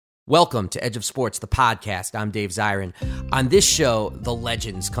Welcome to Edge of Sports, the podcast. I'm Dave Zirin. On this show, the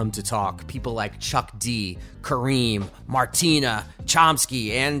legends come to talk. People like Chuck D, Kareem, Martina,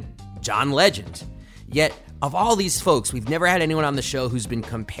 Chomsky, and John Legend. Yet, of all these folks, we've never had anyone on the show who's been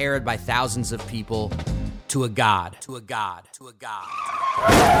compared by thousands of people to a god.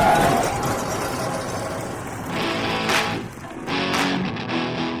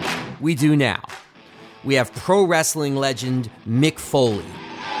 We do now. We have pro wrestling legend Mick Foley.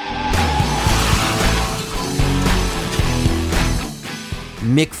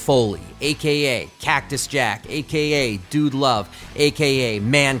 Mick Foley, a.k.a. Cactus Jack, a.k.a. Dude Love, a.k.a.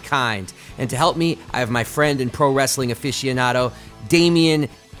 Mankind. And to help me, I have my friend and pro wrestling aficionado, Damian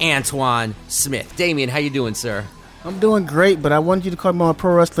Antoine Smith. Damian, how you doing, sir? I'm doing great, but I wanted you to call my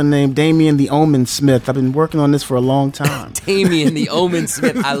pro wrestling name Damian the Omen Smith. I've been working on this for a long time. Damian the Omen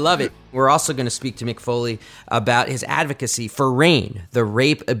Smith. I love it. We're also going to speak to Mick Foley about his advocacy for RAIN, the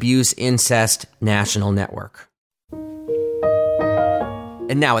Rape, Abuse, Incest National Network.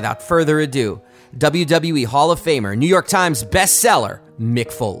 And now, without further ado, WWE Hall of Famer, New York Times bestseller, Mick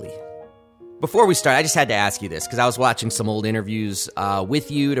Foley. Before we start, I just had to ask you this, because I was watching some old interviews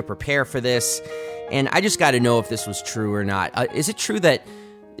with you to prepare for this, and I just got to know if this was true or not. Is it true that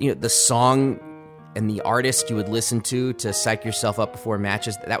the song and the artist you would listen to psych yourself up before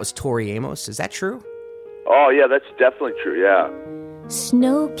matches, that was Tori Amos? Is that true? Oh, yeah, that's definitely true, yeah.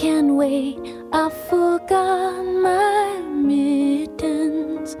 Snow can wait, I forgot my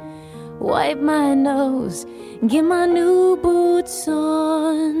mittens. Wipe my nose, get my new boots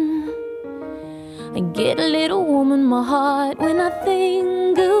on. I get a little warm in my heart when I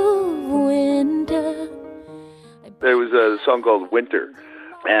think of winter. There was a song called Winter,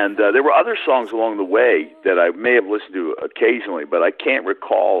 and there were other songs along the way that I may have listened to occasionally, but I can't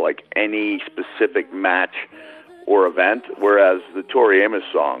recall any specific match or event, whereas the Tori Amos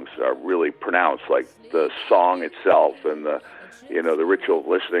songs are really pronounced, like the song itself and the ritual of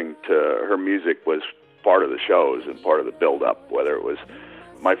listening to her music was part of the shows and part of the build-up, whether it was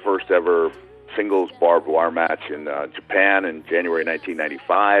my first ever singles barbed wire match in Japan in January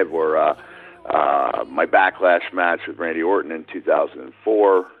 1995 or my Backlash match with Randy Orton in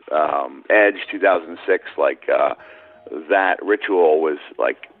 2004, Edge 2006, that ritual was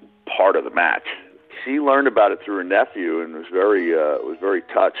part of the match. She learned about it through her nephew and was very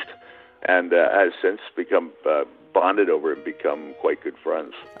touched, and has since become bonded over it and become quite good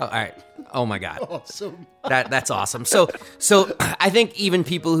friends. Oh, all right. Oh my God. Awesome. That's awesome. So I think even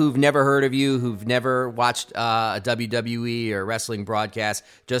people who've never heard of you, who've never watched a WWE or wrestling broadcast,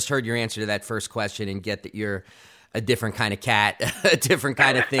 just heard your answer to that first question and get that you're a different kind of cat, a different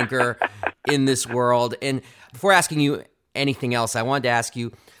kind of thinker in this world. And before asking you anything else, I wanted to ask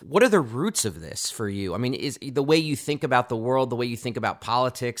you, what are the roots of this for you? I mean, is the way you think about the world, the way you think about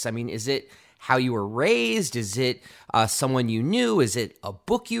politics, I mean, is it how you were raised? Is it someone you knew? Is it a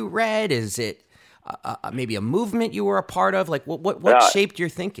book you read? Is it maybe a movement you were a part of? What shaped your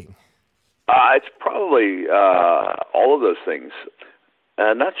thinking? It's probably all of those things.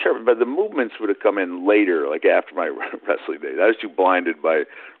 Not sure, but the movements would have come in later, after my wrestling days. I was too blinded by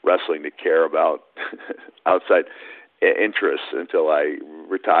wrestling to care about outside interests until I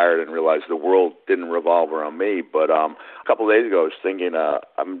retired and realized the world didn't revolve around me. But a couple of days ago, I was thinking I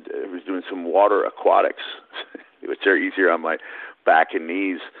was doing some water aquatics, which are easier on my back and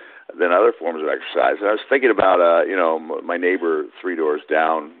knees than other forms of exercise. And I was thinking about my neighbor 3 doors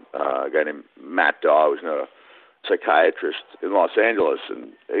down, a guy named Matt Daw, who's a psychiatrist in Los Angeles,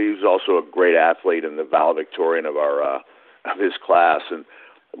 and he was also a great athlete and the valedictorian of his class. And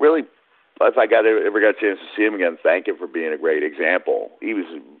really, if I ever got a chance to see him again, thank him for being a great example. He was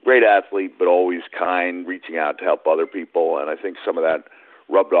a great athlete, but always kind, reaching out to help other people, and I think some of that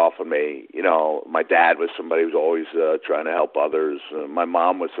rubbed off on me. My dad was somebody who was always trying to help others. My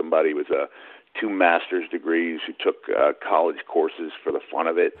mom was somebody with 2 master's degrees who took college courses for the fun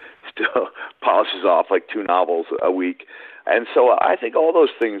of it, still polishes off 2 novels a week. And so I think all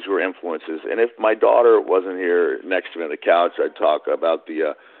those things were influences. And if my daughter wasn't here next to me on the couch, I'd talk about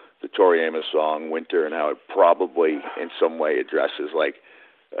the Tori Amos song, Winter, and how it probably in some way addresses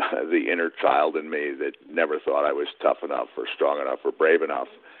the inner child in me that never thought I was tough enough or strong enough or brave enough.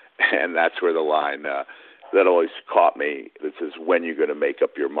 And that's where the line that always caught me, that says, when you're going to make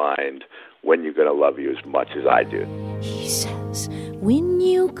up your mind, when you're going to love you as much as I do. He says, when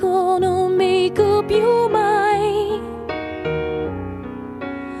you gonna make up your mind,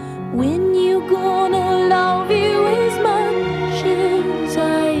 when you gonna love you as much as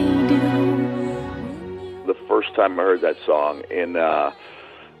I do. The first time I heard that song in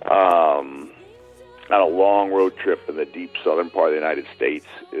on a long road trip in the deep southern part of the United States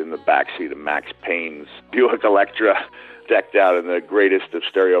in the backseat of Max Payne's Buick Electra, decked out in the greatest of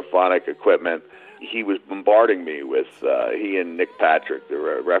stereophonic equipment. He was bombarding me with, he and Nick Patrick, the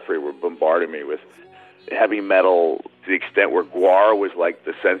referee, were bombarding me with heavy metal to the extent where Guar was like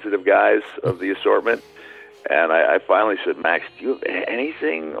the sensitive guys of the assortment. And I finally said, Max, do you have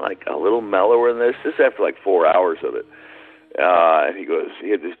anything like a little mellower than this? This is after like 4 hours of it. And he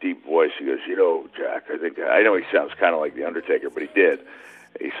had this deep voice. He goes, Jack, I know he sounds kind of like The Undertaker, but he did.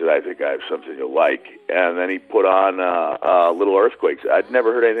 He said, I think I have something you'll like. And then he put on Little Earthquakes. I'd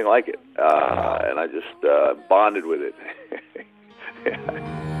never heard anything like it. And I just bonded with it.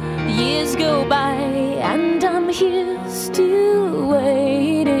 Years go by and I'm here still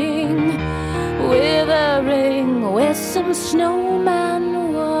waiting, withering where some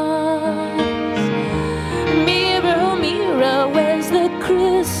snowman was. Mirror, mirror, where's the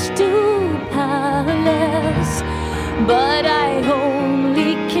crystal palace? But I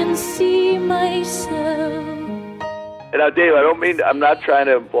only can see myself. And now, Dave, I'm not trying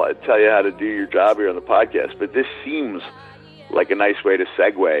to tell you how to do your job here on the podcast, but this seems like a nice way to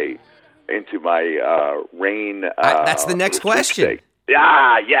segue into my Rain. That's the next question.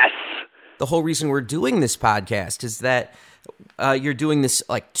 Yeah, yes. The whole reason we're doing this podcast is that you're doing this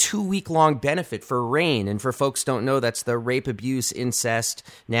like 2-week-long benefit for RAIN. And for folks who don't know, that's the Rape, Abuse, Incest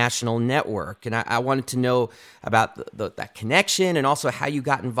National Network. And I wanted to know about that connection and also how you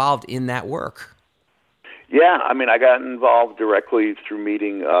got involved in that work. Yeah, I got involved directly through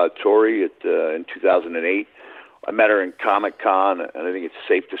meeting Tori in 2008. I met her in Comic-Con, and I think it's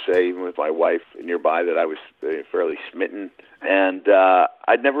safe to say, even with my wife nearby, that I was fairly smitten. And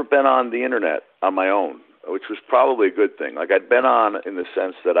I'd never been on the internet on my own, which was probably a good thing. Like, I'd been on in the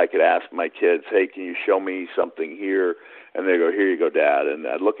sense that I could ask my kids, hey, can you show me something here? And they go, here you go, Dad. And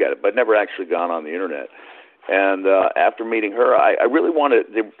I'd look at it, but I'd never actually gone on the internet. And after meeting her, I really wanted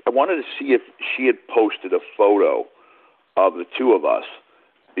to see if she had posted a photo of the two of us.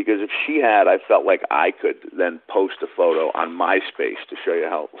 Because if she had, I felt like I could then post a photo on MySpace to show you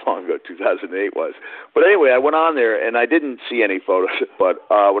how long ago 2008 was. But anyway, I went on there, and I didn't see any photos. But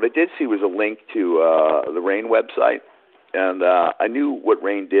what I did see was a link to the RAIN website. And I knew what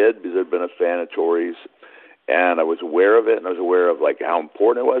RAIN did because I'd been a fan of Tori's. And I was aware of it, and I was aware of like how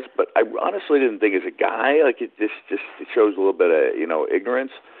important it was. But I honestly didn't think as a guy, like it shows a little bit of,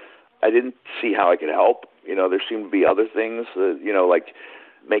 ignorance. I didn't see how I could help. There seemed to be other things, like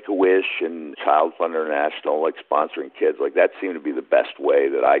Make-A-Wish and Child Fund International, like sponsoring kids. Like that seemed to be the best way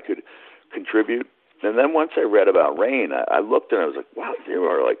that I could contribute. And then once I read about RAIN, I looked and I was like, wow, there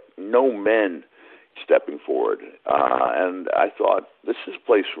are like no men stepping forward. And I thought, this is a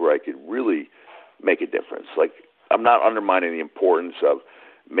place where I could really make a difference. Like, I'm not undermining the importance of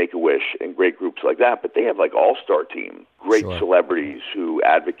Make-A-Wish and great groups like that, but they have like all-star team, great celebrities who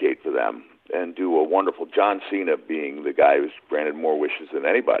advocate for them and do a wonderful, John Cena being the guy who's granted more wishes than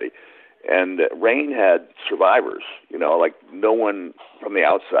anybody. And RAIN had survivors, like no one from the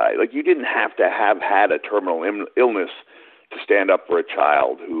outside. Like you didn't have to have had a terminal illness to stand up for a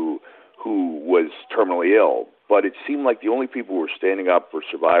child who was terminally ill. But it seemed like the only people who were standing up for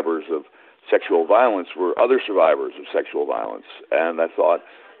survivors of sexual violence were other survivors of sexual violence. And I thought,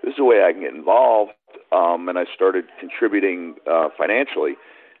 this is a way I can get involved. And I started contributing financially.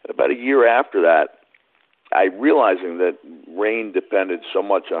 And about a year after that, I realizing that RAIN depended so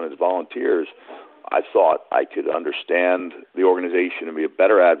much on its volunteers, I thought I could understand the organization and be a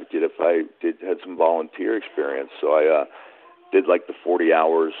better advocate if I had some volunteer experience. So I did like the 40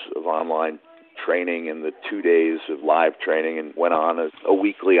 hours of online training and the 2 days of live training and went on as a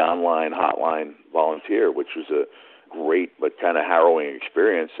weekly online hotline volunteer, which was a great but kind of harrowing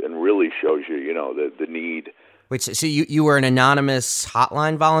experience and really shows you, the need. Wait, so you were an anonymous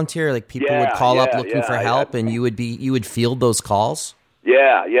hotline volunteer? Like people would call up looking for help, and you would field those calls?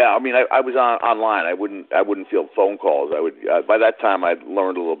 Yeah. I mean, I was online. I wouldn't field phone calls. I would. By that time, I'd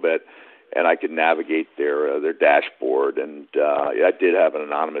learned a little bit, and I could navigate their dashboard. And I did have an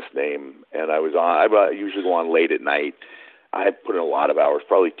anonymous name, and I was on. I usually go on late at night. I had put in a lot of hours,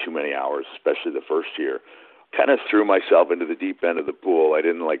 probably too many hours, especially the first year. Kind of threw myself into the deep end of the pool. I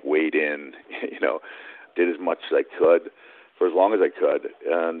didn't like wade in, Did as much as I could for as long as I could,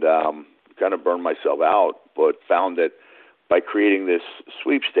 and kind of burned myself out, but found that by creating this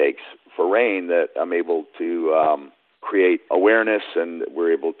sweepstakes for RAIN that I'm able to create awareness, and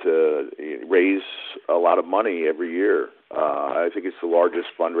we're able to raise a lot of money every year. I think it's the largest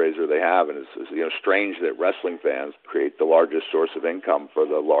fundraiser they have, and it's strange that wrestling fans create the largest source of income for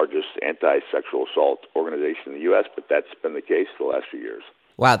the largest anti-sexual assault organization in the U.S., but that's been the case the last few years.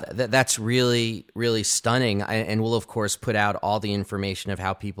 Wow, that's really, really stunning. And we'll, of course, put out all the information of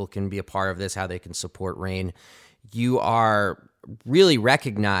how people can be a part of this, how they can support RAINN. You are really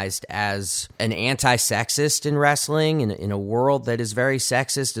recognized as an anti-sexist in wrestling, in a world that is very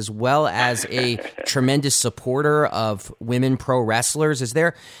sexist, as well as a tremendous supporter of women pro wrestlers. Is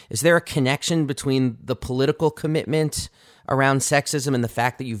there a connection between the political commitment around sexism and the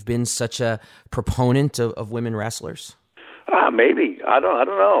fact that you've been such a proponent of women wrestlers? Maybe. I don't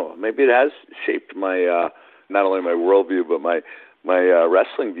know. Maybe it has shaped my not only my worldview but my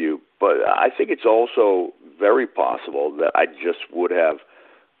wrestling view. But I think it's also very possible that I just would have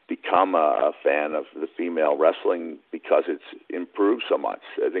become a fan of the female wrestling because it's improved so much.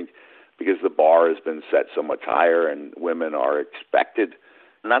 I think because the bar has been set so much higher and women are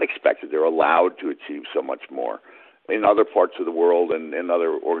not expected, they're allowed to achieve so much more. In other parts of the world and in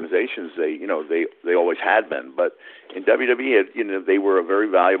other organizations, they always had been. But in WWE, they were a very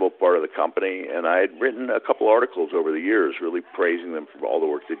valuable part of the company, and I had written a couple articles over the years really praising them for all the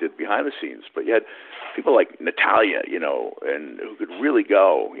work they did behind the scenes. But you had people like Natalya, and who could really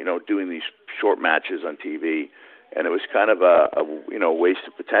go, doing these short matches on TV, and it was kind of a waste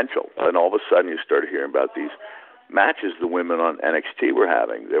of potential. And all of a sudden, you started hearing about these matches the women on NXT were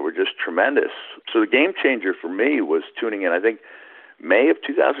having. They were just tremendous. So the game changer for me was tuning in, I think, May of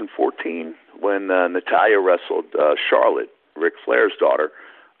 2014 when Natalya wrestled Charlotte, Ric Flair's daughter.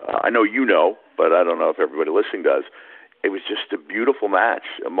 I know you know, but I don't know if everybody listening does. It was just a beautiful match,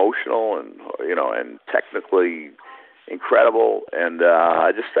 emotional and technically incredible. And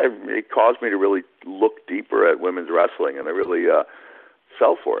it caused me to really look deeper at women's wrestling, and I really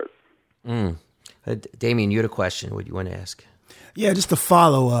fell for it. Damien, you had a question. What do you want to ask? Yeah, just to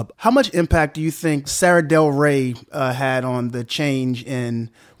follow up, how much impact do you think Sarah Del Rey had on the change in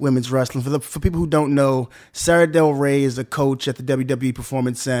women's wrestling? For people who don't know, Sarah Del Rey is a coach at the WWE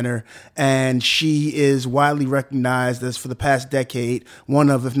Performance Center, and she is widely recognized as, for the past decade, one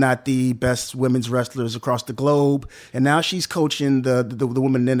of, if not the best women's wrestlers across the globe. And now she's coaching the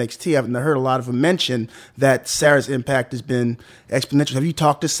women in NXT. I've heard a lot of them mention that Sarah's impact has been exponential. Have you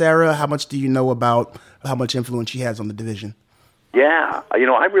talked to Sarah? How much do you know about how much influence she has on the division? Yeah,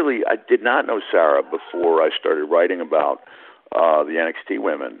 I did not know Sarah before I started writing about the NXT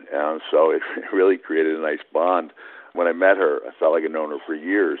women, and so it really created a nice bond. When I met her, I felt like I'd known her for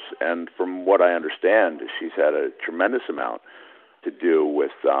years, and from what I understand, she's had a tremendous amount to do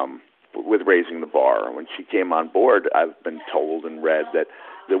with raising the bar. When she came on board, I've been told and read that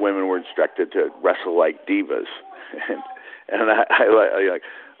the women were instructed to wrestle like divas,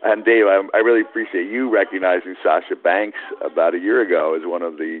 And Dave, I really appreciate you recognizing Sasha Banks about a year ago as one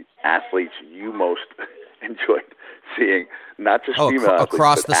of the athletes you most enjoyed seeing, not just female athletes,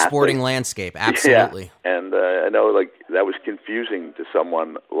 across the athletes. Sporting landscape. Absolutely. Yeah. And I know that was confusing to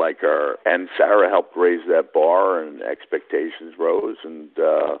someone like her. And Sarah helped raise that bar, and expectations rose, and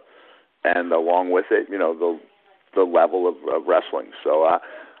along with it, the level of wrestling. So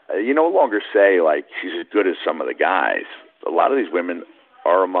you no longer say she's as good as some of the guys. A lot of these women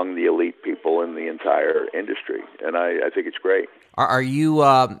are among the elite people in the entire industry, and I think it's great. Are you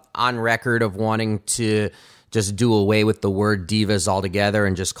on record of wanting to just do away with the word divas altogether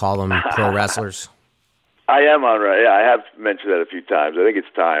and just call them pro wrestlers? I am on record. Yeah, I have mentioned that a few times. I think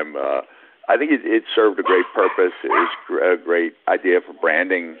it's time. I think it served a great purpose. It was a great idea for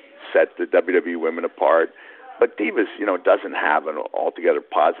branding, set the WWE women apart. But divas, doesn't have an altogether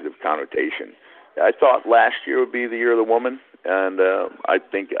positive connotation. I thought last year would be the year of the woman, and I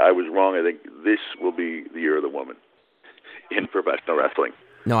think I was wrong. I think this will be the year of the woman in professional wrestling.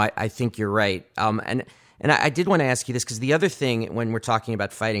 No, I think you're right. And I did want to ask you this, because the other thing, when we're talking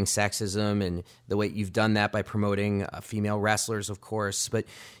about fighting sexism and the way you've done that by promoting female wrestlers, of course, but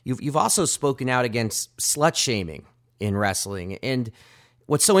you've also spoken out against slut shaming in wrestling. And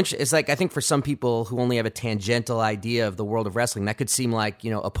what's so interesting is, I think for some people who only have a tangential idea of the world of wrestling, that could seem like,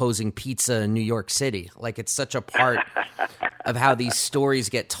 opposing pizza in New York City. It's such a part of how these stories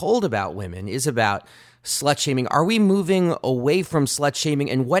get told about women is about slut shaming. Are we moving away from slut shaming?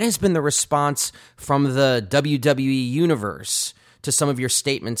 And what has been the response from the WWE universe to some of your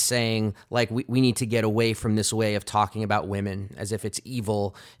statements saying, we need to get away from this way of talking about women as if it's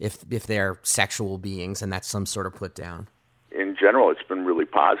evil, if they're sexual beings, and that's some sort of put down? In general, it's been really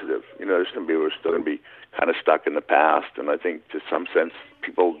positive. There's some people who are still going to be kind of stuck in the past, and I think to some sense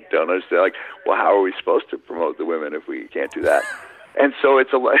people don't understand. Well, how are we supposed to promote the women if we can't do that? And so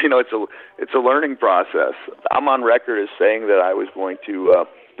it's a learning process. I'm on record as saying that I was going to.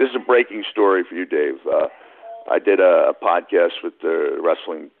 This is a breaking story for you, Dave. I did a podcast with the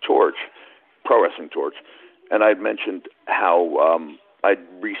Pro Wrestling Torch, and I had mentioned how I'd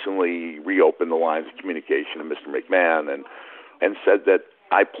recently reopened the lines of communication to Mr. McMahon and said that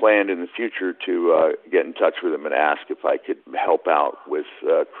I planned in the future to get in touch with him and ask if I could help out with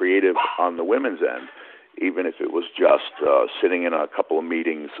creative on the women's end, even if it was just sitting in a couple of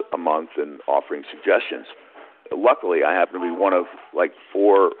meetings a month and offering suggestions. Luckily, I happen to be one of like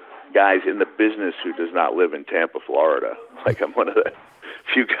 4 guys in the business who does not live in Tampa, Florida. Like, I'm one of the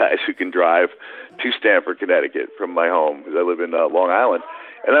few guys who can drive to Stamford, Connecticut from my home, because I live in Long Island.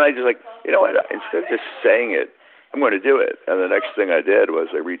 And then I just you know what, instead of just saying it, I'm going to do it. And the next thing I did was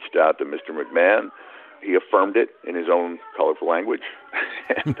I reached out to Mr. McMahon. He affirmed it in his own colorful language.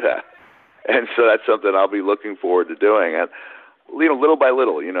 And so that's something I'll be looking forward to doing. And, you know, little by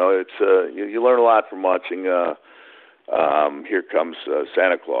little, you know, it's you learn a lot from watching Here Comes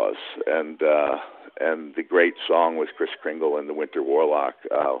Santa Claus, and the great song with Kris Kringle and the Winter Warlock.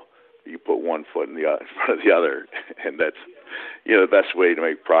 You put one foot in front of the other, and that's, you know, the best way to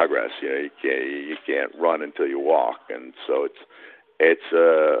make progress. You know, you can't run until you walk, and so it's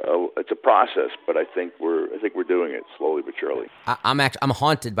a process. But I think we're doing it slowly but surely. I'm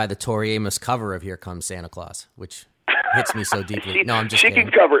haunted by the Tori Amos cover of Here Comes Santa Claus, which hits me so deeply. No, I'm just kidding. She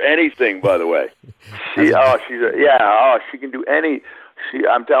can cover anything, by the way. She can do any.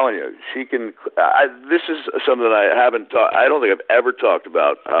 I'm telling you, she can. This is something I haven't. I don't think I've ever talked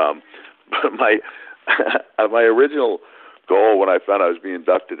about. But my original goal when I found I was being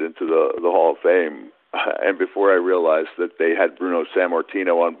inducted into the Hall of Fame, and before I realized that they had Bruno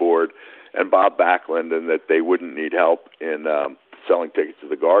Sammartino on board and Bob Backlund, and that they wouldn't need help in selling tickets to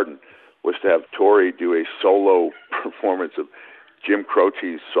the Garden, was to have Tori do a solo performance of Jim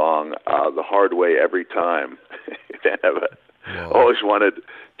Croce's song, The Hard Way Every Time. Always wanted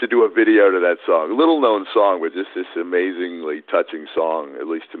to do a video to that song. Little known song, but just this amazingly touching song, at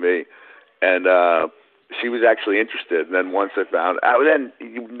least to me. And she was actually interested. And then once I found out, then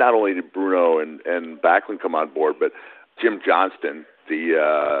not only did Bruno and Backlund come on board, but Jim Johnston,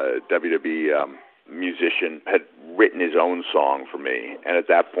 the WWE musician, had written his own song for me. And at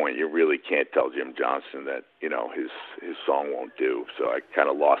that point, you really can't tell Jim Johnston that, you know, his song won't do. So I kind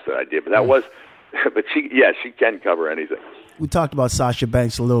of lost that idea. But that was, but she can cover anything. We talked about Sasha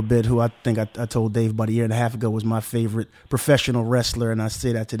Banks a little bit, who I think I told Dave about a year and a half ago was my favorite professional wrestler, and I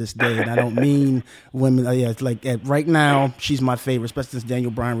say that to this day. And I don't mean women. It's like right now, she's my favorite, especially since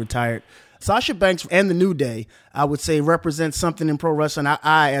Daniel Bryan retired. Sasha Banks and the New Day, I would say, represent something in pro wrestling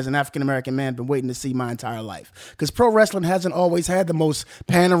I as an African-American man, been waiting to see my entire life. Because pro wrestling hasn't always had the most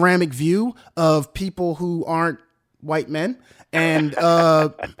panoramic view of people who aren't white men. And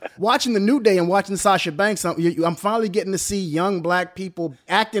watching the New Day and watching Sasha Banks, I'm finally getting to see young black people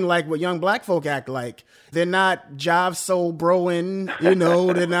acting like what young black folk act like. They're not jive soul broing, you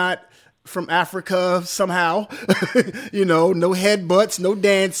know, they're not from Africa somehow, you know, no headbutts, no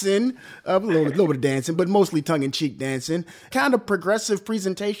dancing, a little bit of dancing, but mostly tongue-in-cheek dancing, kind of progressive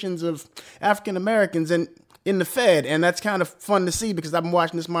presentations of African Americans and in the Fed. And that's kind of fun to see because I've been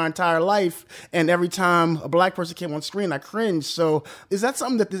watching this my entire life. And every time a black person came on screen, I cringe. So is that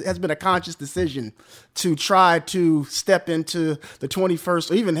something that has been a conscious decision to try to step into the 21st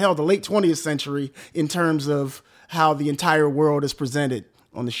or even the late 20th century in terms of how the entire world is presented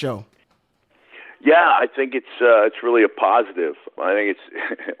on the show? Yeah, I think it's really a positive. I think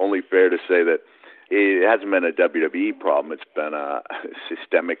it's only fair to say that it hasn't been a WWE problem. It's been a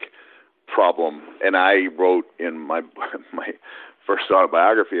systemic problem. And I wrote in my first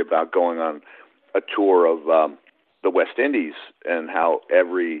autobiography about going on a tour of the West Indies and how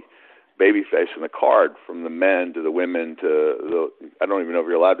every babyface in the card, from the men to the women to I don't even know if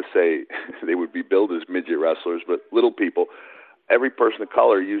you're allowed to say they would be billed as midget wrestlers, but little people, every person of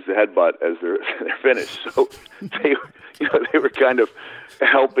color used the headbutt as their finish. So they were kind of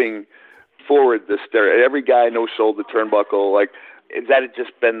helping forward this stereotype. Every guy no-sold the turnbuckle. Like, that had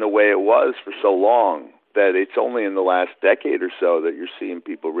just been the way it was for so long that it's only in the last decade or so that you're seeing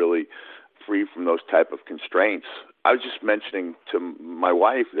people really free from those type of constraints. I was just mentioning to my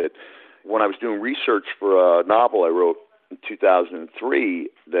wife that when I was doing research for a novel I wrote in 2003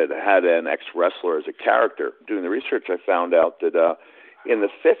 that had an ex-wrestler as a character, doing the research, I found out that in the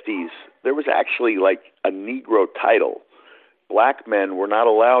 50s, there was actually like a Negro title. Black men were not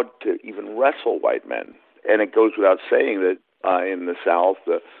allowed to even wrestle white men. And it goes without saying that in the South,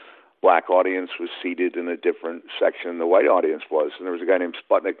 the black audience was seated in a different section than the white audience was. And there was a guy named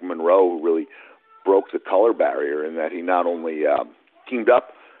Sputnik Monroe who really broke the color barrier in that he not only teamed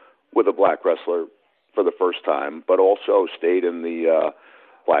up with a black wrestler for the first time, but also stayed in the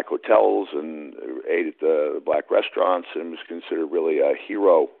black hotels and ate at the black restaurants and was considered really a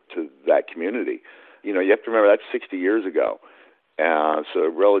hero to that community. You know, you have to remember that's 60 years ago. It's a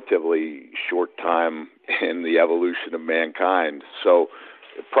relatively short time in the evolution of mankind. So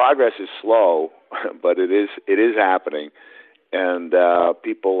progress is slow, but it is happening. And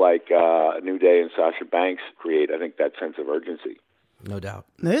people like New Day and Sasha Banks create, I think, that sense of urgency. No doubt.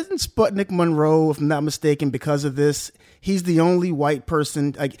 Now, isn't Sputnik Monroe, if I'm not mistaken, because of this, he's the only white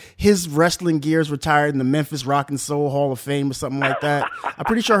person, like his wrestling gear is retired in the Memphis Rock and Soul Hall of Fame or something like that? I'm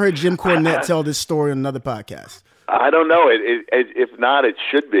pretty sure I heard Jim Cornette tell this story on another podcast. I don't know. If not, it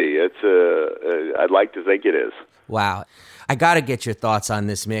should be. I'd like to think it is. Wow. I got to get your thoughts on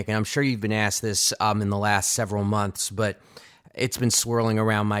this, Mick, and I'm sure you've been asked this in the last several months, but it's been swirling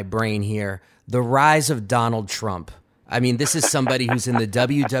around my brain here. The rise of Donald Trump. I mean, this is somebody who's in the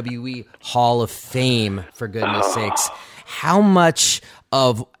WWE Hall of Fame, for goodness sakes. How much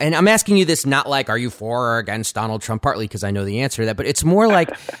of, and I'm asking you this not like, are you for or against Donald Trump, partly because I know the answer to that, but it's more like,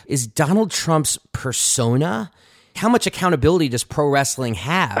 is Donald Trump's persona, how much accountability does pro wrestling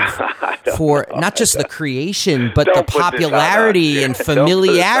have for not just the creation, but the popularity and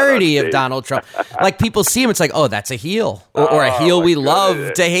familiarity of Donald Trump? Like, people see him, it's like, oh, that's a heel, or a heel we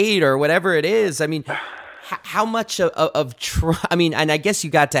love to hate, or whatever it is. I mean, how much of Trump, I mean, and I guess you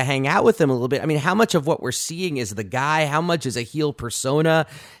got to hang out with him a little bit. I mean, how much of what we're seeing is the guy? How much is a heel persona?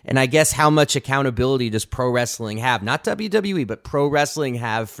 And I guess how much accountability does pro wrestling have? Not WWE, but pro wrestling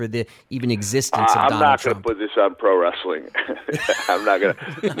have for the even existence of Donald Trump? I'm not going to put this on pro wrestling. I'm not going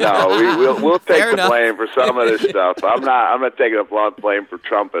to. No, we'll take Fair the enough. blame for some of this stuff. I'm not taking the blame for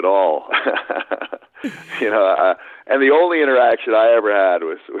Trump at all. And the only interaction I ever had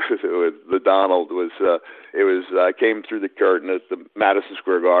with the Donald was I came through the curtain at the Madison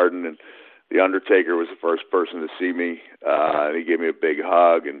Square Garden, and the Undertaker was the first person to see me, and he gave me a big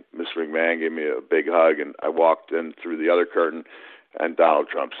hug, and Mr. McMahon gave me a big hug, and I walked in through the other curtain, and Donald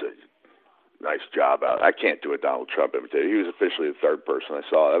Trump said, "Nice job out." I can't do a Donald Trump imitation. He was officially the third person I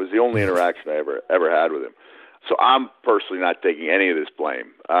saw. That was the only interaction I ever had with him. So I'm personally not taking any of this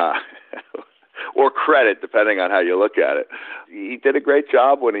blame. Or credit, depending on how you look at it. He did a great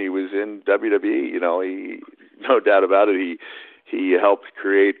job when he was in WWE. He, no doubt about it, he helped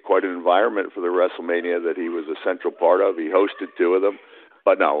create quite an environment for the WrestleMania that he was a central part of. He hosted 2 of them.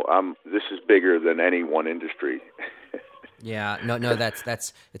 But no, this is bigger than any one industry. Yeah, no,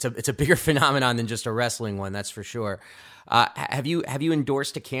 it's a bigger phenomenon than just a wrestling one, that's for sure. Have you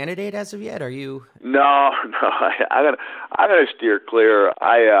endorsed a candidate as of yet? Are you? No. I'm gonna steer clear.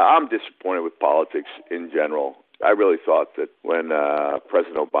 I'm disappointed with politics in general. I really thought that when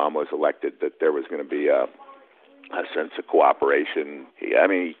President Obama was elected, that there was going to be a sense of cooperation.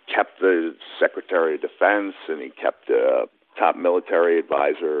 He kept the Secretary of Defense, and he kept the top military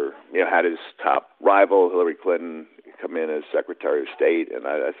advisor. Had his top rival Hillary Clinton come in as Secretary of State, and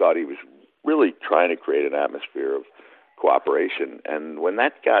I thought he was really trying to create an atmosphere of cooperation. And when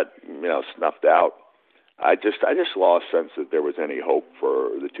that got snuffed out, I just lost sense that there was any hope for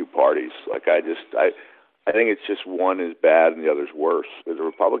the two parties. Like I think it's just one is bad and the other's worse. The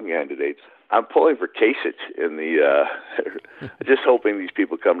Republican candidates, I'm pulling for Kasich in the just hoping these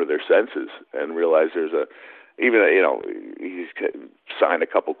people come to their senses and realize there's he's signed a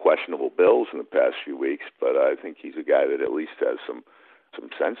couple questionable bills in the past few weeks, but I think he's a guy that at least has some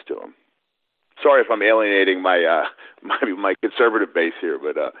sense to him. Sorry if I'm alienating my conservative base here,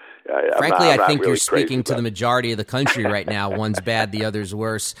 but frankly, I'm not I think really you're speaking to crazy the majority of the country right now. One's bad, the other's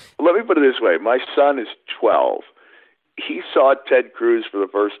worse. Let me put it this way. My son is 12. He saw Ted Cruz for the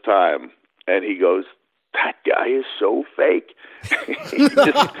first time, and he goes, "That guy is so fake."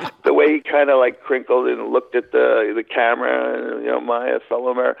 The way he kind of like crinkled and looked at the camera, and, my fellow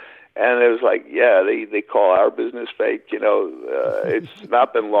American. And it was like, yeah, they call our business fake. It's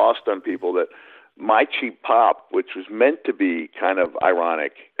not been lost on people that my cheap pop, which was meant to be kind of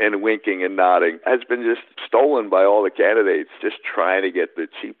ironic and winking and nodding, has been just stolen by all the candidates, just trying to get the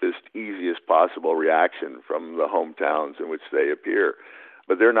cheapest, easiest possible reaction from the hometowns in which they appear.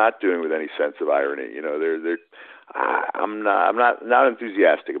 But they're not doing it with any sense of irony. I'm not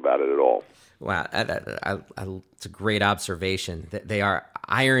enthusiastic about it at all. Wow, it's a great observation. They are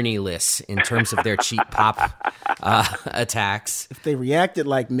ironyless in terms of their cheap pop attacks. If they reacted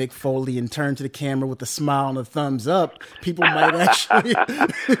like Mick Foley and turned to the camera with a smile and a thumbs up, people might actually...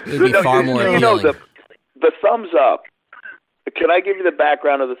 It would be far more appealing. The thumbs up. Can I give you the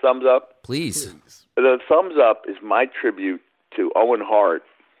background of the thumbs up? Please. The thumbs up is my tribute to Owen Hart,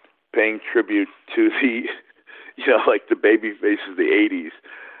 paying tribute to the, like the baby faces of the 80s.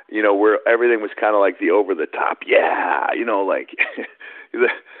 Where everything was kind of like the over-the-top, like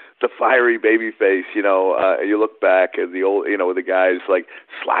the fiery baby face, you look back at the old, the guys like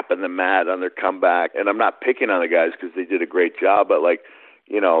slapping the mat on their comeback. And I'm not picking on the guys because they did a great job, but like,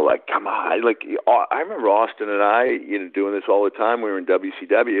 come on. Like, I remember Austin and I, doing this all the time. We were in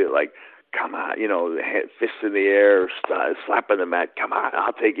WCW, like, come on, fists in the air, slapping the mat. Come on,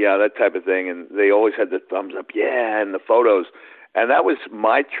 I'll take you out, that type of thing. And they always had the thumbs up, yeah, and the photos. And that was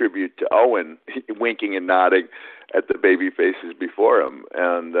my tribute to Owen, winking and nodding at the baby faces before him.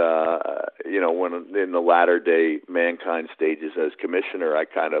 And, when in the latter day Mankind stages as commissioner, I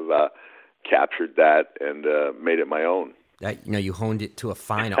kind of captured that and made it my own. That, you honed it to a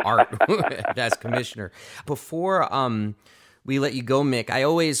fine art as commissioner. Before we let you go, Mick, I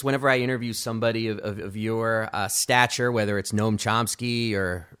always, whenever I interview somebody of your stature, whether it's Noam Chomsky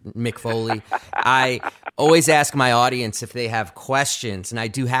or Mick Foley, I always ask my audience if they have questions, and I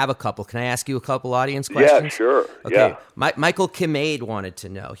do have a couple. Can I ask you a couple audience questions? Yeah, sure. Okay. Yeah. Michael Kimade wanted to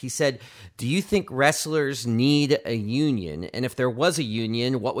know. He said, do you think wrestlers need a union? And if there was a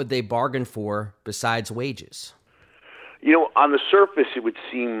union, what would they bargain for besides wages? On the surface, it would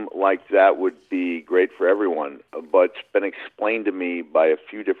seem like that would be great for everyone, but it's been explained to me by a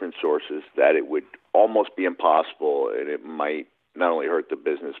few different sources that it would almost be impossible, and it might not only hurt the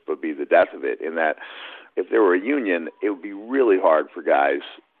business, but be the death of it, in that if there were a union, it would be really hard for guys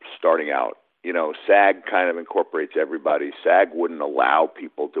starting out. SAG kind of incorporates everybody. SAG wouldn't allow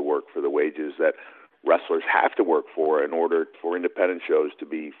people to work for the wages that wrestlers have to work for in order for independent shows to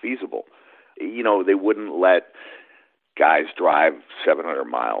be feasible. They wouldn't let guys drive 700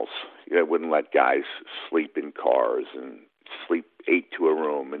 miles. They wouldn't let guys sleep in cars and sleep 8 to a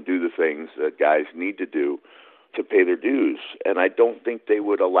room and do the things that guys need to do to pay their dues. And I don't think they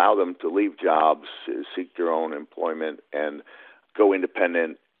would allow them to leave jobs, seek their own employment, and go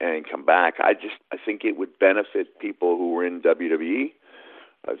independent and come back. I think it would benefit people who were in WWE.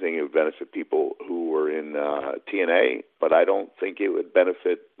 I think it would benefit people who were in TNA, but I don't think it would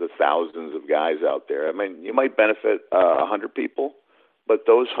benefit the thousands of guys out there. I mean, you might benefit 100 people, but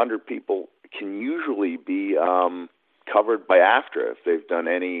those 100 people can usually be covered by AFTRA if they've done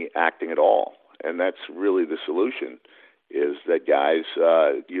any acting at all. And that's really the solution, is that guys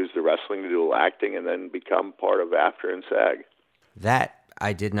use the wrestling to do a little acting and then become part of AFTRA and SAG. That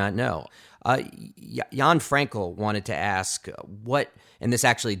I did not know. Jan Frankel wanted to ask what, and this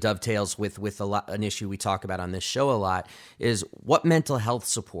actually dovetails with an issue we talk about on this show a lot, is what mental health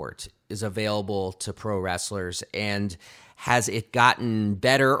support is available to pro wrestlers, and has it gotten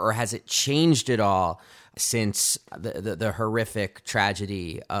better or has it changed at all since the horrific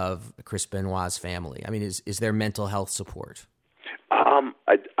tragedy of Chris Benoit's family? I mean, is there mental health support?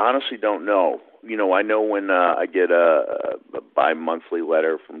 I honestly don't know. I know when I get a bi-monthly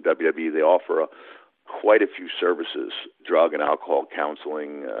letter from WWE, they offer quite a few services: drug and alcohol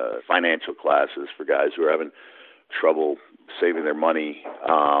counseling, financial classes for guys who are having trouble saving their money.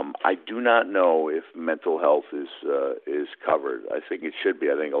 I do not know if mental health is covered. I think it should be.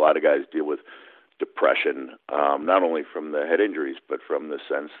 I think a lot of guys deal with depression, not only from the head injuries, but from the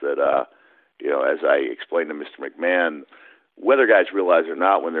sense that, as I explained to Mr. McMahon, whether guys realize it or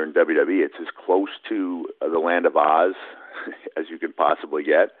not, when they're in WWE, it's as close to the Land of Oz as you can possibly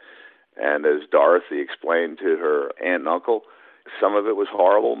get. And as Dorothy explained to her aunt and uncle, some of it was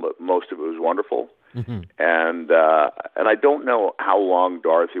horrible, but most of it was wonderful. Mm-hmm. And I don't know how long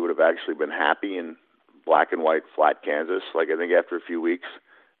Dorothy would have actually been happy in black and white flat Kansas. Like, I think after a few weeks,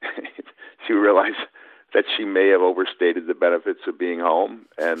 she realized that she may have overstated the benefits of being home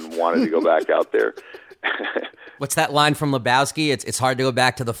and wanted to go back out there. What's that line from Lebowski? It's hard to go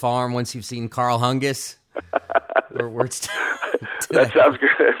back to the farm once you've seen Carl Hungus. That sounds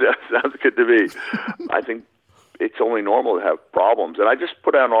good. That sounds good to me. I think it's only normal to have problems. And I just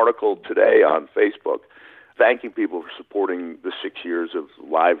put out an article today on Facebook thanking people for supporting the 6 years of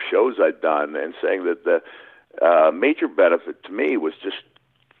live shows I'd done, and saying that the major benefit to me was just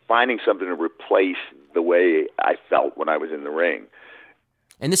finding something to replace the way I felt when I was in the ring.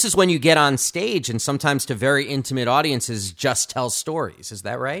 And this is when you get on stage and sometimes to very intimate audiences just tell stories. Is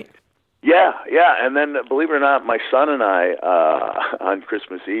that right? Yeah. And then, believe it or not, my son and I, on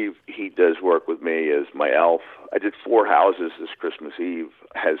Christmas Eve, he does work with me as my elf. I did 4 houses this Christmas Eve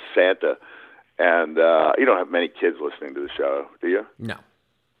as Santa. And you don't have many kids listening to the show, do you? No.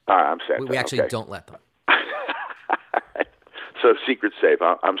 All right, I'm Santa. We actually don't let them. So secret safe,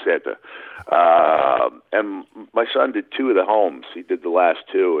 I'm Santa. And my son did 2 of the homes. He did the last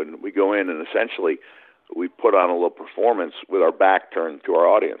 2, and we go in and essentially we put on a little performance with our back turned to our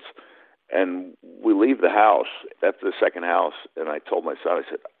audience. And we leave the house after the second house, and I told my son, I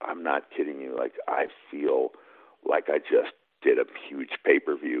said, I'm not kidding you. Like, I feel like I just did a huge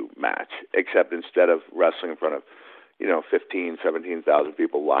pay-per-view match, except instead of wrestling in front of 15, 17,000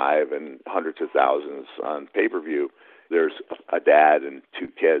 people live and hundreds of thousands on pay-per-view, there's a dad and 2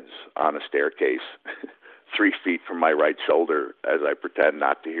 kids on a staircase 3 feet from my right shoulder as I pretend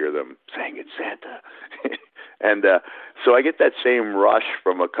not to hear them saying, "It's Santa." And so I get that same rush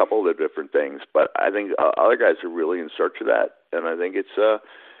from a couple of the different things, but I think other guys are really in search of that, and I think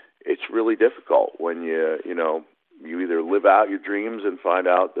it's really difficult when you either live out your dreams and find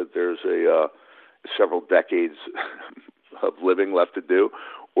out that there's several decades of living left to do,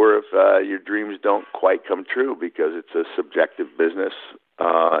 or if your dreams don't quite come true because it's a subjective business,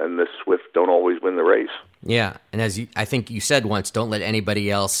 and the swift don't always win the race. Yeah, and I think you said once, don't let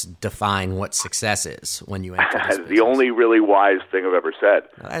anybody else define what success is when you enter this business. The only really wise thing I've ever said.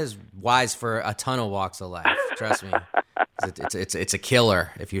 That is wise for a ton of walks of life, trust me. It's a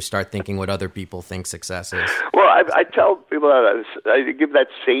killer if you start thinking what other people think success is. Well, I tell people that I give that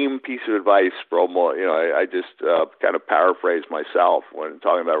same piece of advice for almost, I just kind of paraphrase myself when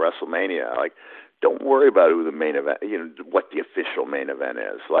talking about WrestleMania. Like, don't worry about who the main event, what the official main event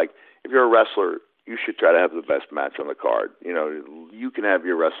is. Like, if you're a wrestler, you should try to have the best match on the card. You can have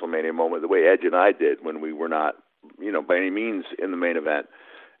your WrestleMania moment the way Edge and I did when we were not, by any means in the main event.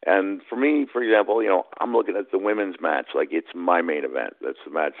 And for me, for example, I'm looking at the women's match like it's my main event. That's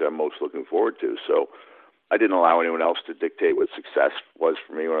the match I'm most looking forward to. So I didn't allow anyone else to dictate what success was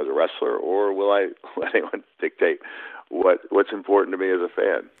for me when I was a wrestler, or will I let anyone dictate what's important to me as a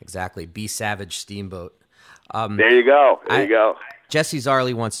fan? Exactly. Be Savage Steamboat. There you go. There you go. Jesse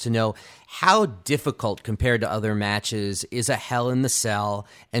Zarley wants to know, how difficult compared to other matches is a Hell in the Cell,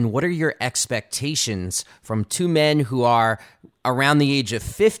 and what are your expectations from 2 men who are around the age of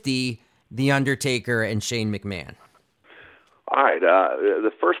 50, The Undertaker and Shane McMahon? All right.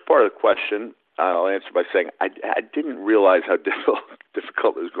 The first part of the question, I'll answer by saying I didn't realize how difficult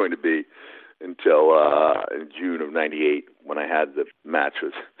it was going to be until in June of '98 when I had the match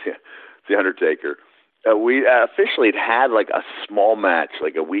with The Undertaker. We officially had like a small match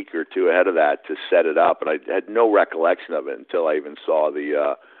like a week or 2 ahead of that to set it up, and I had no recollection of it until I even saw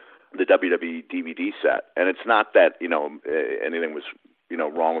the WWE DVD set. And it's not that anything was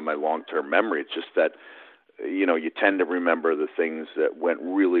wrong with my long-term memory. It's just that you tend to remember the things that went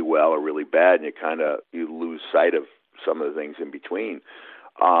really well or really bad, and you lose sight of some of the things in between.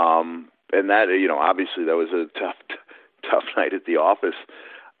 And that obviously that was a tough night at the office.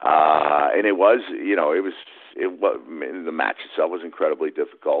 And it was, the match itself was incredibly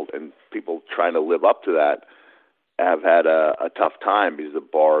difficult, and people trying to live up to that have had a tough time because the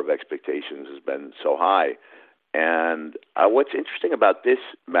bar of expectations has been so high. And what's interesting about this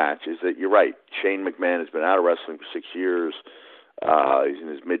match is that you're right. Shane McMahon has been out of wrestling for 6 years. He's in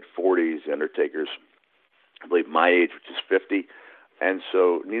his mid-40s. The Undertaker's, I believe, my age, which is 50. And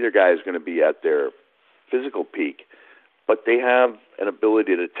so neither guy is going to be at their physical peak. But they have an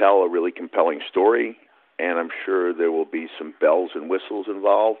ability to tell a really compelling story, and I'm sure there will be some bells and whistles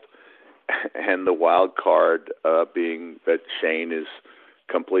involved. And the wild card being that Shane is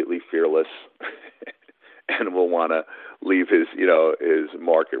completely fearless and will want to leave his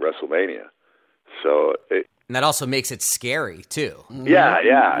mark at WrestleMania. So and that also makes it scary too. Yeah,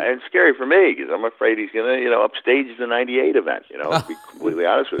 and scary for me because I'm afraid he's going to upstage the '98 event. To be completely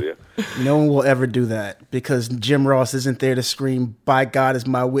honest with you. No one will ever do that because Jim Ross isn't there to scream, "By God is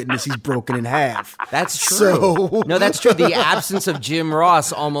my witness, he's broken in half." That's true. No, that's true. The absence of Jim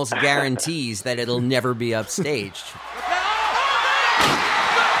Ross almost guarantees that it'll never be upstaged.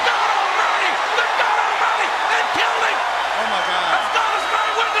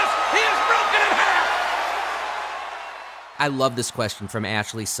 I love this question from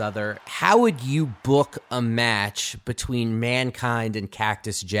Ashley Souther. How would you book a match between Mankind and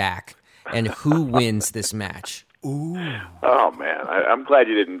Cactus Jack, and who wins this match? Ooh. Oh, man. I'm glad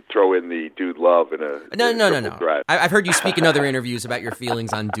you didn't throw in the Dude Love in a... No. I've heard you speak in other interviews about your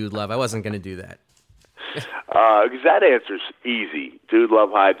feelings on Dude Love. I wasn't going to do that. Because that answer's easy. Dude Love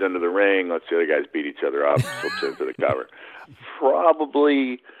hides under the ring. Let's the other guys beat each other up. Slips into the cover.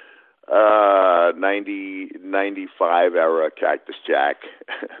 Probably... 95 era Cactus Jack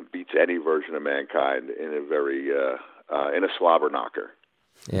beats any version of Mankind in a very in a slobber knocker.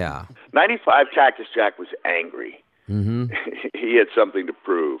 Yeah. 95 Cactus Jack was angry. Mm-hmm. He had something to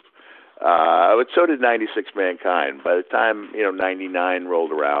prove. But so did 96 Mankind. By the time 99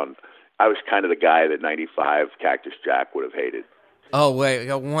 rolled around, I was kind of the guy that 95 Cactus Jack would have hated. Oh, wait,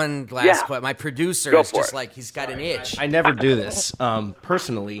 one last question. My producer is just like, he's got an itch. I never do this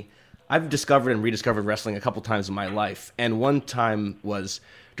personally. I've discovered and rediscovered wrestling a couple times in my life, and one time was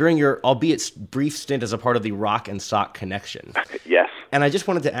during your, albeit brief stint as a part of the Rock and Sock Connection. Yes. And I just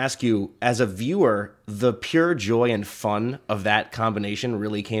wanted to ask you, as a viewer, the pure joy and fun of that combination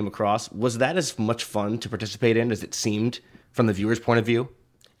really came across. Was that as much fun to participate in as it seemed from the viewer's point of view?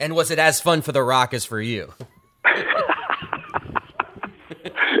 And was it as fun for The Rock as for you?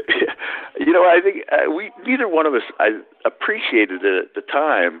 I think neither one of us appreciated it at the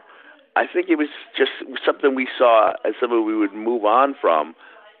time. I think it was just something we saw as something we would move on from.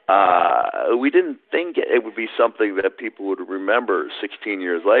 We didn't think it would be something that people would remember 16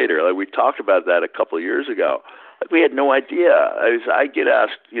 years later. Like, we talked about that a couple of years ago. Like, we had no idea. I get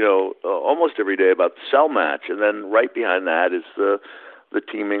asked, almost every day about the Cell match, and then right behind that is the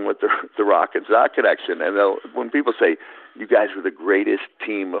teaming with the Rock and Sock Connection. And when people say, "You guys were the greatest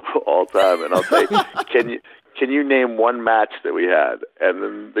team of all time," and I'll say, Can you name one match that we had? And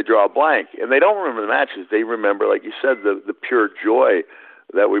then they draw a blank. And they don't remember the matches. They remember, like you said, the pure joy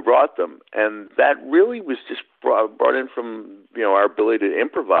that we brought them. And that really was just brought in from, our ability to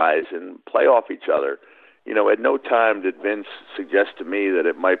improvise and play off each other. At no time did Vince suggest to me that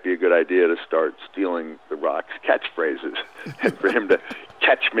it might be a good idea to start stealing The Rock's catchphrases and for him to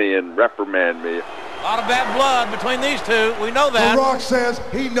catch me and reprimand me. A lot of bad blood between these two. We know that. The Rock says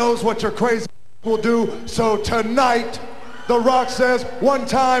he knows what you're crazy will do. So tonight, The Rock says, one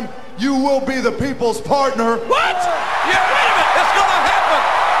time, you will be the people's partner. What? Yeah, wait a minute. It's going to happen.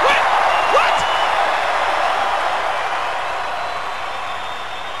 Wait, what?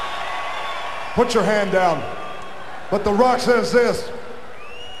 Put your hand down. But The Rock says this: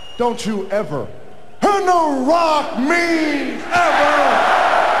 don't you ever, and The Rock means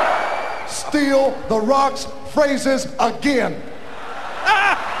ever, steal The Rock's phrases again.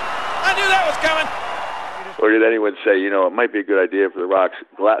 I knew that was coming. Or did anyone say, it might be a good idea for The Rock's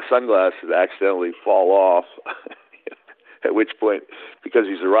sunglasses to accidentally fall off, at which point, because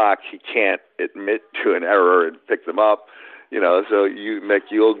he's The Rock, he can't admit to an error and pick them up. So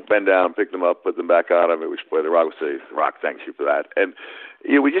Mick, you'll bend down, pick them up, put them back on him, at which point The Rock will say, "The Rock, thanks you for that." And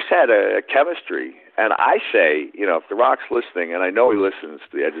we just had a chemistry. And I say, if The Rock's listening, and I know he listens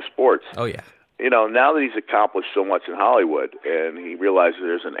to The Edge of Sports. Oh, yeah. Now that he's accomplished so much in Hollywood, and he realizes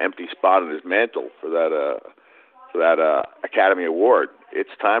there's an empty spot in his mantle for that Academy Award, it's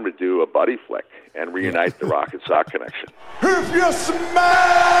time to do a buddy flick and reunite the Rock and Sock Connection. If you smell,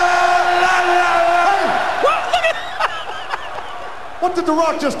 what did The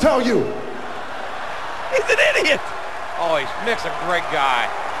Rock just tell you? He's an idiot. Oh, Mick's a great guy.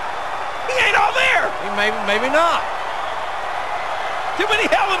 He ain't all there. Maybe not. Too many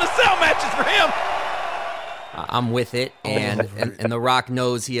Hell in a Cell matches for him. I'm with it, and The Rock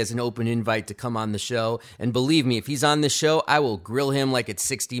knows he has an open invite to come on the show. And believe me, if he's on the show, I will grill him like it's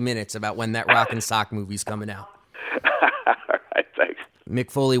 60 Minutes about when that Rock and Sock movie's coming out. All right, thanks. Mick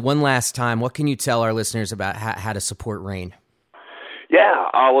Foley, one last time, what can you tell our listeners about how to support Rain? Yeah,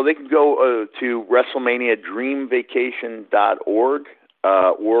 well, they can go to WrestleManiaDreamVacation.org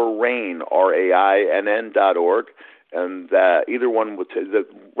or Rain, RAINN.org. And either one will the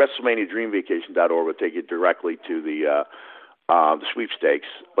WrestleManiaDreamVacation.org will take you directly to the sweepstakes.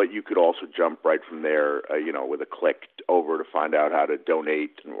 But you could also jump right from there, with a click over to find out how to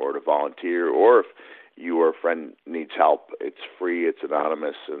donate or to volunteer. Or if you or a friend needs help, it's free, it's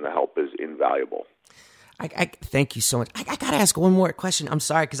anonymous, and the help is invaluable. I thank you so much. I got to ask one more question. I'm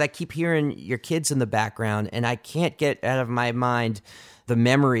sorry, because I keep hearing your kids in the background, and I can't get out of my mind the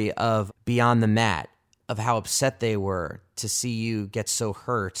memory of Beyond the Mat, of how upset they were to see you get so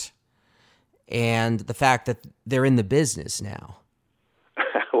hurt, and the fact that they're in the business now.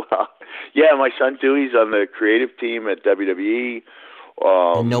 Well, yeah, my son Dewey's on the creative team at WWE.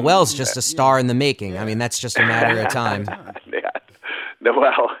 And Noel's just a star in the making. I mean, that's just a matter of time. Yeah,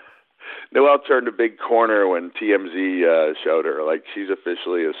 Noelle turned a big corner when TMZ showed her. Like, she's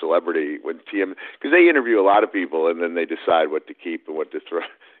officially a celebrity when because they interview a lot of people and then they decide what to keep and what to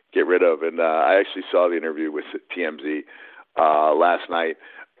get rid of. And I actually saw the interview with TMZ last night.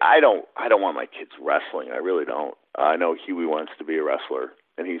 I don't want my kids wrestling. I really don't. I know Huey wants to be a wrestler,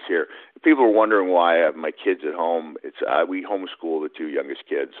 and he's here. People are wondering why I have my kids at home. We homeschool the two youngest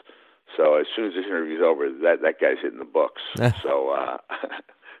kids. So as soon as this interview's over, that guy's hitting the books. So.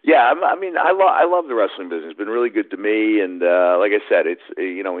 Yeah, I mean, I love the wrestling business. It's been really good to me, and like I said, it's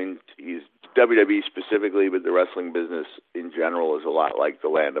he's WWE specifically, but the wrestling business in general is a lot like the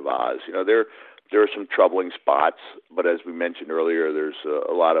Land of Oz. There are some troubling spots, but as we mentioned earlier, there's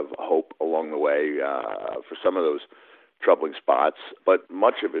a lot of hope along the way for some of those troubling spots. But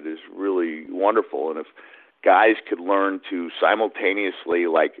much of it is really wonderful, and if guys could learn to simultaneously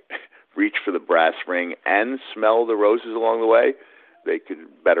reach for the brass ring and smell the roses along the way, they could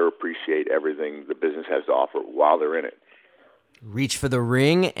better appreciate everything the business has to offer while they're in it. Reach for the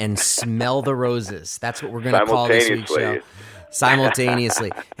ring and smell the roses. That's what we're going to call this week's show.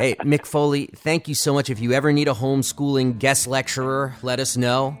 Simultaneously. Hey, Mick Foley, thank you so much. If you ever need a homeschooling guest lecturer, let us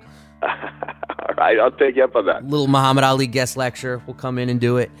know. All right, I'll take you up on that. Little Muhammad Ali guest lecture. We'll come in and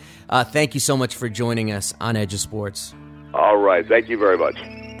do it. Thank you so much for joining us on Edge of Sports. All right. Thank you very much.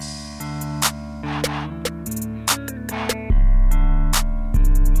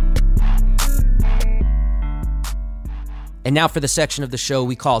 And now for the section of the show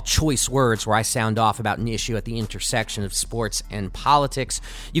we call Choice Words, where I sound off about an issue at the intersection of sports and politics.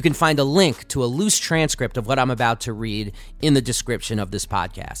 You can find a link to a loose transcript of what I'm about to read in the description of this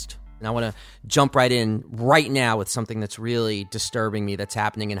podcast. And I want to jump right in right now with something that's really disturbing me that's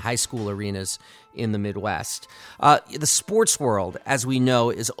happening in high school arenas in the Midwest. The sports world, as we know,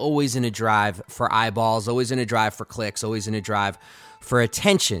 is always in a drive for eyeballs, always in a drive for clicks, always in a drive for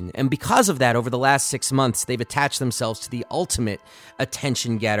attention. And because of that, over the last 6 months, they've attached themselves to the ultimate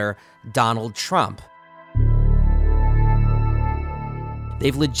attention getter, Donald Trump.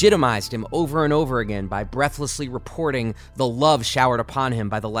 They've legitimized him over and over again by breathlessly reporting the love showered upon him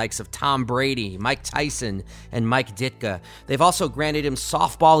by the likes of Tom Brady, Mike Tyson, and Mike Ditka. They've also granted him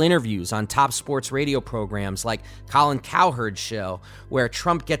softball interviews on top sports radio programs like Colin Cowherd's show, where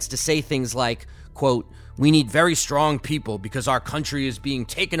Trump gets to say things like, quote, "We need very strong people because our country is being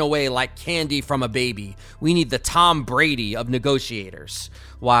taken away like candy from a baby. We need the Tom Brady of negotiators,"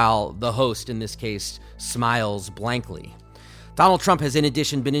 while the host, in this case, smiles blankly. Donald Trump has in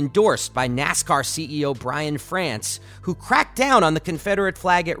addition been endorsed by NASCAR CEO Brian France, who cracked down on the Confederate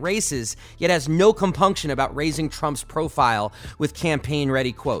flag at races, yet has no compunction about raising Trump's profile with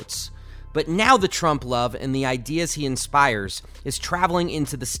campaign-ready quotes. But now the Trump love and the ideas he inspires is traveling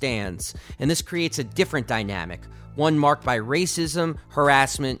into the stands, and this creates a different dynamic, one marked by racism,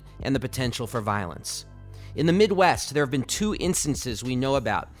 harassment, and the potential for violence. In the Midwest, there have been 2 instances we know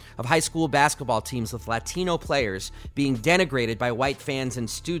about of high school basketball teams with Latino players being denigrated by white fans and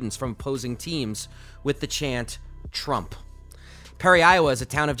students from opposing teams with the chant, "Trump." Perry, Iowa is a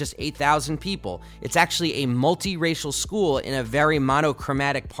town of just 8,000 people. It's actually a multiracial school in a very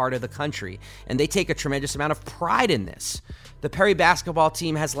monochromatic part of the country, and they take a tremendous amount of pride in this. The Perry basketball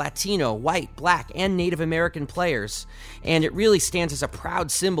team has Latino, white, black, and Native American players, and it really stands as a proud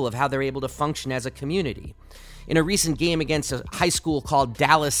symbol of how they're able to function as a community. In a recent game against a high school called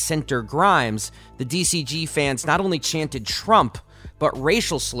Dallas Center Grimes, the DCG fans not only chanted Trump, but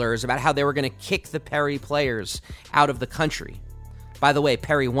racial slurs about how they were going to kick the Perry players out of the country. By the way,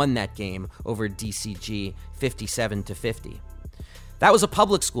 Perry won that game over DCG 57-50. That was a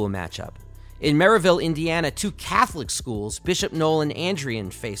public school matchup. In Maryville, Indiana, 2 Catholic schools, Bishop Noel and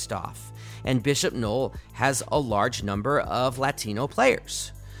Andrean, faced off. And Bishop Noel has a large number of Latino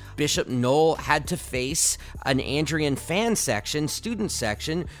players. Bishop Noel had to face an Andrean fan section, student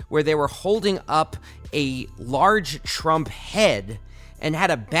section, where they were holding up a large Trump head and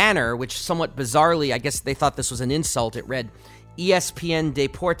had a banner, which somewhat bizarrely, I guess they thought this was an insult, it read, "ESPN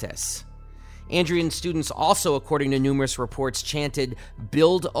Deportes." Andrean students also, according to numerous reports, chanted,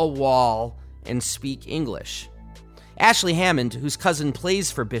 "Build a wall and speak English." Ashley Hammond, whose cousin plays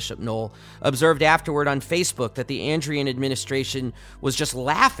for Bishop Noel, observed afterward on Facebook that the Andrean administration was just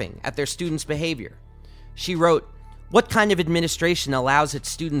laughing at their students' behavior. She wrote, "What kind of administration allows its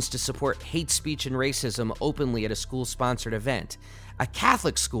students to support hate speech and racism openly at a school-sponsored event? A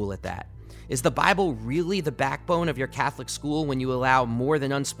Catholic school at that. Is the Bible really the backbone of your Catholic school when you allow more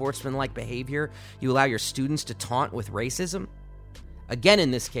than unsportsmanlike behavior? You allow your students to taunt with racism?" Again,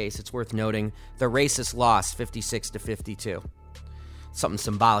 in this case, it's worth noting, the racists lost 56-52. Something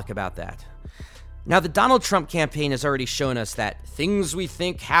symbolic about that. Now, the Donald Trump campaign has already shown us that things we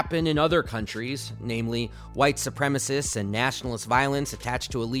think happen in other countries, namely white supremacists and nationalist violence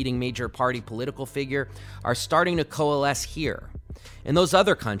attached to a leading major party political figure, are starting to coalesce here. In those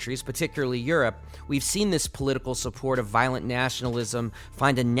other countries, particularly Europe, we've seen this political support of violent nationalism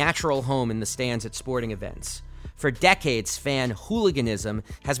find a natural home in the stands at sporting events. For decades, fan hooliganism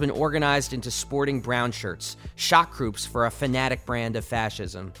has been organized into sporting brown shirts, shock groups for a fanatic brand of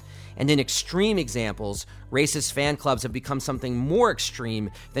fascism. And in extreme examples, racist fan clubs have become something more extreme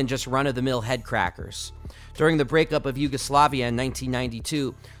than just run-of-the-mill headcrackers. During the breakup of Yugoslavia in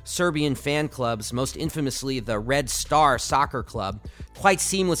 1992, Serbian fan clubs, most infamously the Red Star Soccer Club, quite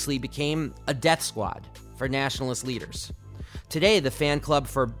seamlessly became a death squad for nationalist leaders. Today, the fan club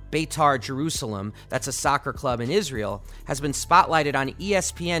for Beitar Jerusalem, that's a soccer club in Israel, has been spotlighted on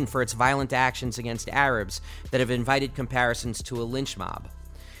ESPN for its violent actions against Arabs that have invited comparisons to a lynch mob.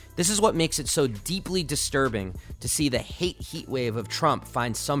 This is what makes it so deeply disturbing to see the hate heat wave of Trump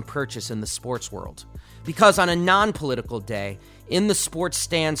find some purchase in the sports world. Because on a non-political day, in the sports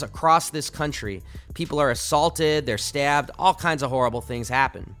stands across this country, people are assaulted, they're stabbed, all kinds of horrible things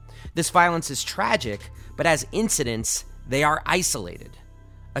happen. This violence is tragic, but as incidents, they are isolated.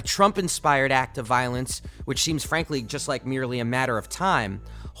 A Trump-inspired act of violence, which seems frankly just like merely a matter of time,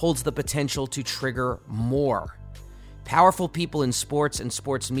 holds the potential to trigger more. Powerful people in sports and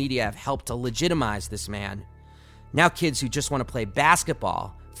sports media have helped to legitimize this man. Now kids who just want to play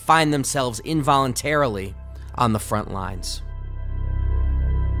basketball find themselves involuntarily on the front lines.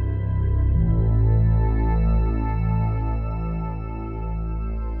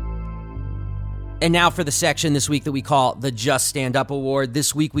 And now for the section this week that we call the Just Stand Up Award.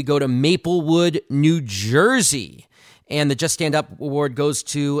 This week we go to Maplewood, New Jersey. And the Just Stand Up Award goes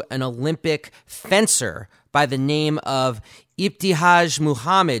to an Olympic fencer by the name of Ibtihaj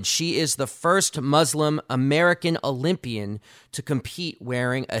Muhammad. She is the first Muslim American Olympian to compete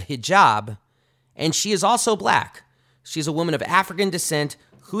wearing a hijab. And she is also black. She's a woman of African descent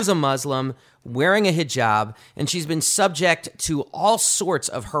who's a Muslim, wearing a hijab, and she's been subject to all sorts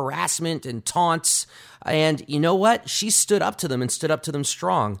of harassment and taunts. And you know what? She stood up to them and stood up to them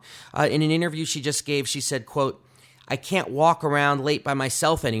strong. In an interview she just gave, she said, quote, "I can't walk around late by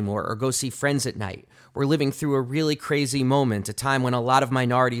myself anymore or go see friends at night. We're living through a really crazy moment, a time when a lot of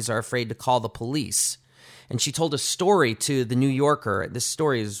minorities are afraid to call the police." And she told a story to The New Yorker. This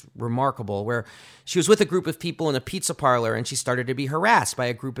story is remarkable, where she was with a group of people in a pizza parlor and she started to be harassed by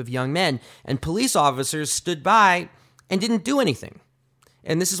a group of young men. And police officers stood by and didn't do anything.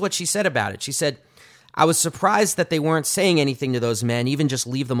 And this is what she said about it. She said, "I was surprised that they weren't saying anything to those men, even just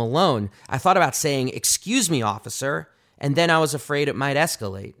leave them alone. I thought about saying, 'Excuse me, officer,' and then I was afraid it might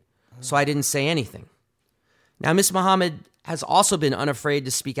escalate. So I didn't say anything." Now, Ms. Muhammad has also been unafraid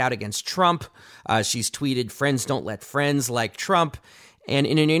to speak out against Trump. She's tweeted, "Friends don't let friends like Trump." And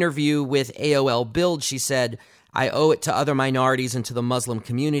in an interview with AOL Build, she said, "I owe it to other minorities and to the Muslim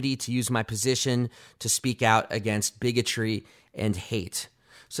community to use my position to speak out against bigotry and hate."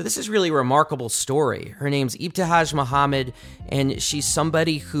 So this is really a remarkable story. Her name's Ibtihaj Muhammad, and she's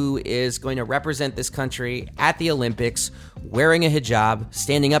somebody who is going to represent this country at the Olympics wearing a hijab,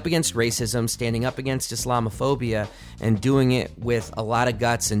 standing up against racism, standing up against Islamophobia, and doing it with a lot of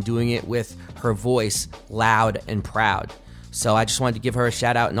guts and doing it with her voice loud and proud. So I just wanted to give her a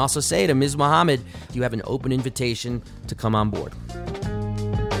shout out and also say to Ms. Muhammad, you have an open invitation to come on board.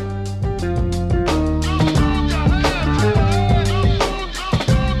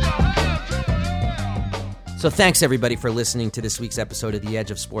 So thanks, everybody, for listening to this week's episode of the Edge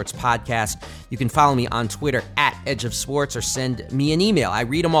of Sports podcast. You can follow me on Twitter at Edge of Sports or send me an email. I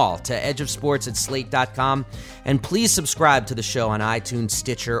read them all to edgeofsports@slate.com. And please subscribe to the show on iTunes,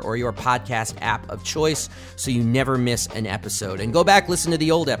 Stitcher, or your podcast app of choice so you never miss an episode. And go back, listen to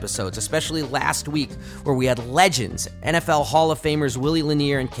the old episodes, especially last week where we had legends, NFL Hall of Famers Willie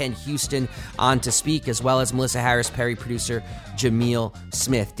Lanier and Ken Houston on to speak, as well as Melissa Harris Perry producer Jameel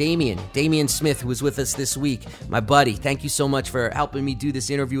Smith. Damian Smith, who was with us this week, my buddy, thank you so much for helping me do this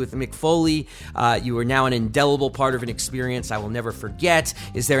interview with Mick Foley. You are now an indelible part of an experience I will never forget.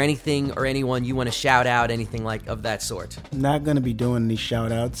 Is there anything or anyone you want to shout out, anything like of that sort? Not going to be doing these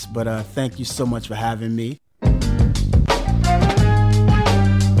shout outs, but thank you so much for having me.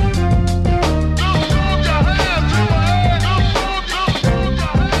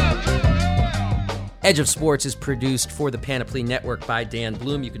 Edge of Sports is produced for the Panoply Network by Dan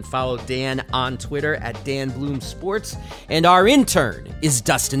Bloom. You can follow Dan on Twitter at Dan Bloom Sports. And our intern is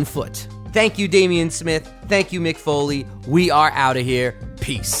Dustin Foote. Thank you, Damian Smith. Thank you, Mick Foley. We are out of here.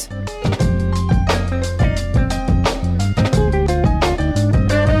 Peace.